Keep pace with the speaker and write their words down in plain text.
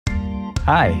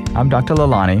Hi, I'm Dr.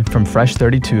 Lalani from Fresh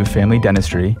 32 Family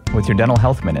Dentistry with your Dental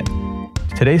Health Minute.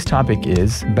 Today's topic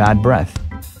is bad breath.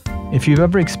 If you've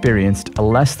ever experienced a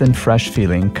less than fresh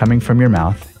feeling coming from your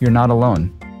mouth, you're not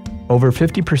alone. Over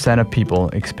 50% of people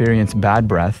experience bad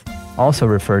breath, also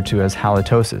referred to as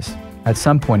halitosis, at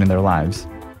some point in their lives.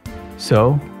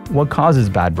 So, what causes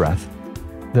bad breath?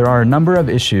 There are a number of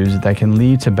issues that can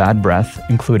lead to bad breath,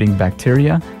 including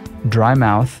bacteria, dry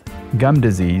mouth, gum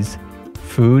disease,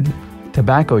 food,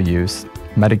 tobacco use,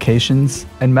 medications,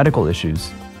 and medical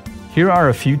issues. Here are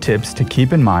a few tips to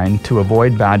keep in mind to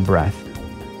avoid bad breath.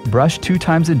 Brush 2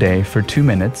 times a day for 2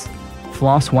 minutes,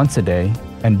 floss once a day,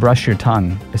 and brush your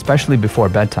tongue, especially before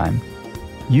bedtime.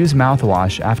 Use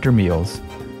mouthwash after meals.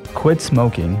 Quit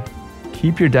smoking.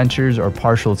 Keep your dentures or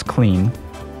partials clean.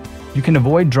 You can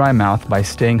avoid dry mouth by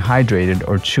staying hydrated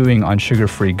or chewing on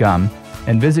sugar-free gum,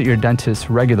 and visit your dentist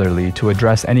regularly to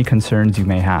address any concerns you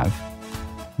may have.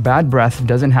 Bad breath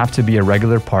doesn't have to be a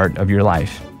regular part of your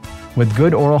life. With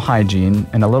good oral hygiene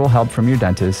and a little help from your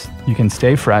dentist, you can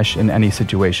stay fresh in any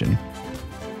situation.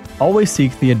 Always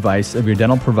seek the advice of your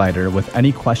dental provider with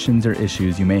any questions or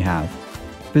issues you may have.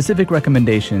 Specific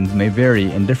recommendations may vary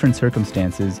in different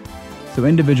circumstances, so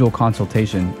individual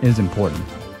consultation is important.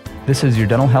 This is your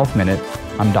Dental Health Minute.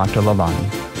 I'm Dr.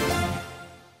 Lalani.